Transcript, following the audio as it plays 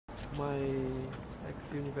my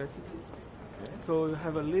ex-university. So you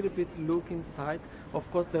have a little bit look inside. Of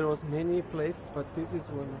course, there was many places, but this is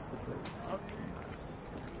one of the places.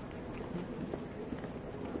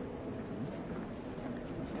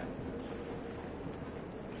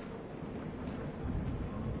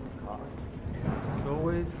 It's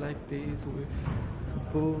always like this with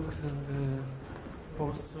books and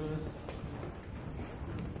posters.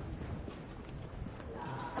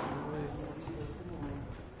 It's always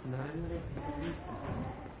nice.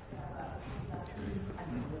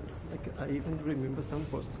 I even remember some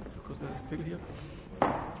posters because they're still here.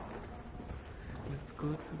 Let's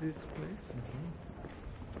go to this place.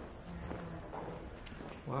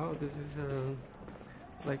 Wow, this is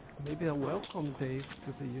like maybe a welcome day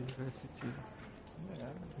to the university.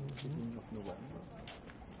 Beginning of November.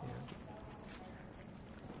 Yeah.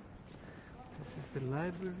 This is the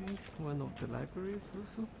library, one of the libraries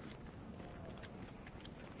also.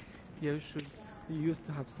 Here you used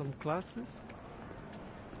to have some classes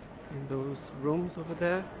in those rooms over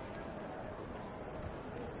there.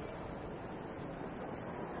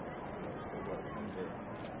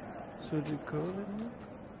 Should we go there?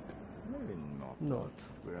 Maybe not. Not.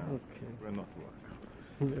 We're not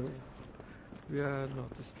working. No, we are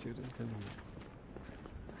not a student anymore.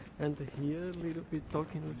 And here a little bit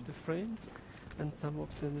talking with the friends, and some of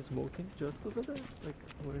them smoking just over there, like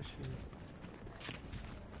where she is.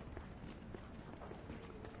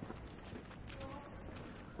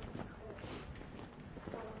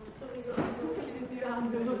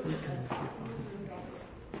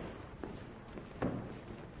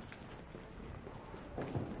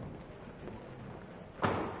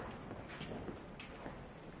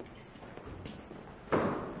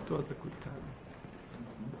 It was a good time.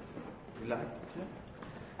 You liked it?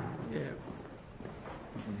 Yeah.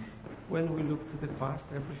 When we look to the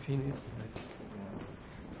past, everything is nice.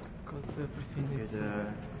 Because everything is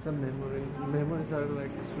it's a memory. Memories are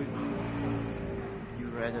like sweet. You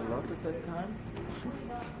read a lot at that time?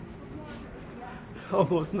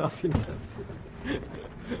 Almost nothing else.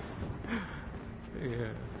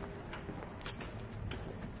 Yeah.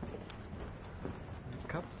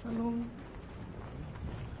 Cup salon.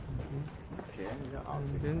 Okay, yeah.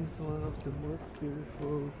 And then it's one of the most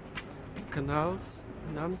beautiful canals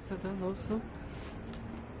in Amsterdam also.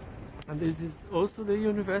 And this is also the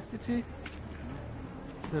university.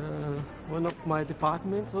 It's one of my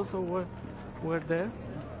departments also were there.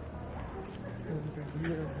 And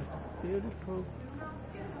here I have a beautiful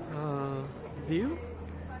view.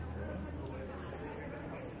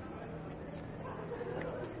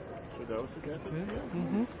 Should I also get it?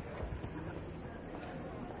 Mm-hmm.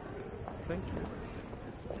 Thank you.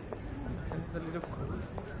 And it's a little cold.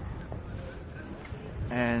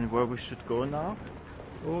 And where we should go now?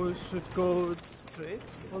 Oh, we should go straight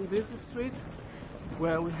on this street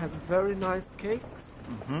where we have very nice cakes.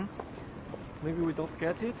 Mm-hmm. Maybe we don't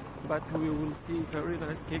get it, but we will see very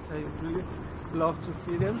nice cakes. I really love to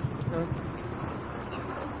see them. So,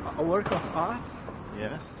 a work of art.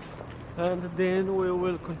 Yes. And then we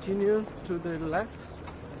will continue to the left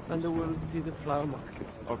and we will see the flower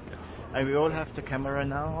market. Okay. And we all have the camera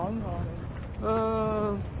now on?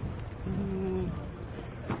 Or?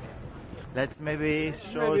 Let's maybe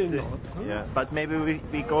show Maybe this. not, huh? Yeah, but maybe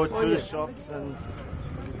we go to the shops and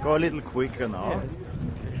go a little quicker now. Yes.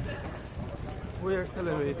 We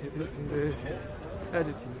accelerated this in the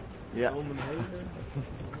editing. Yeah. I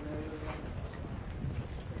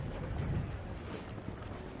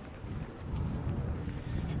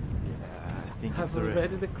think Have it's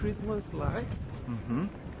already the Christmas lights. Mm-hmm.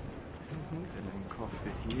 Selling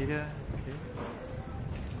coffee here. Okay.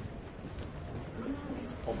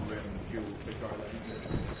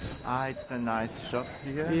 Ah, it's a nice shop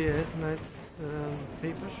here. Yes, nice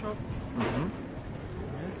paper shop. Mm-hmm.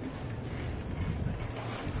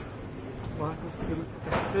 Marcus feels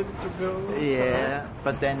ready to go. Yeah,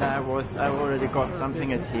 but then I already got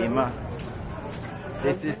something at HEMA.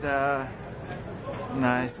 This is a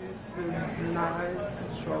nice.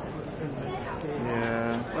 Nice shop.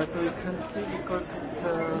 Yeah. But we can't see because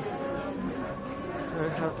I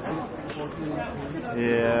have this 14.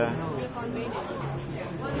 Yeah.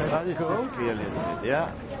 Let's But it's go. just clear a little bit. Yeah.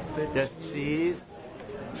 There's cheese.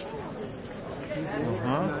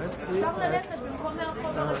 Uh-huh. Nice cheese,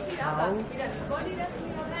 nice cow.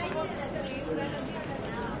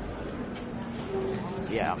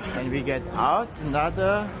 Yeah. And we get out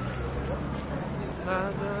another.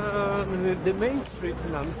 The main street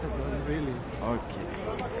in Amsterdam, really. Okay.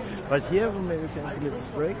 But here maybe we can make a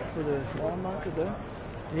break to the flower market there.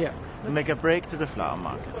 Yeah. Make a break to the flower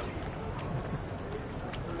market.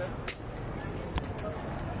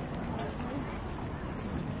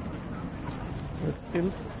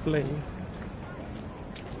 still playing.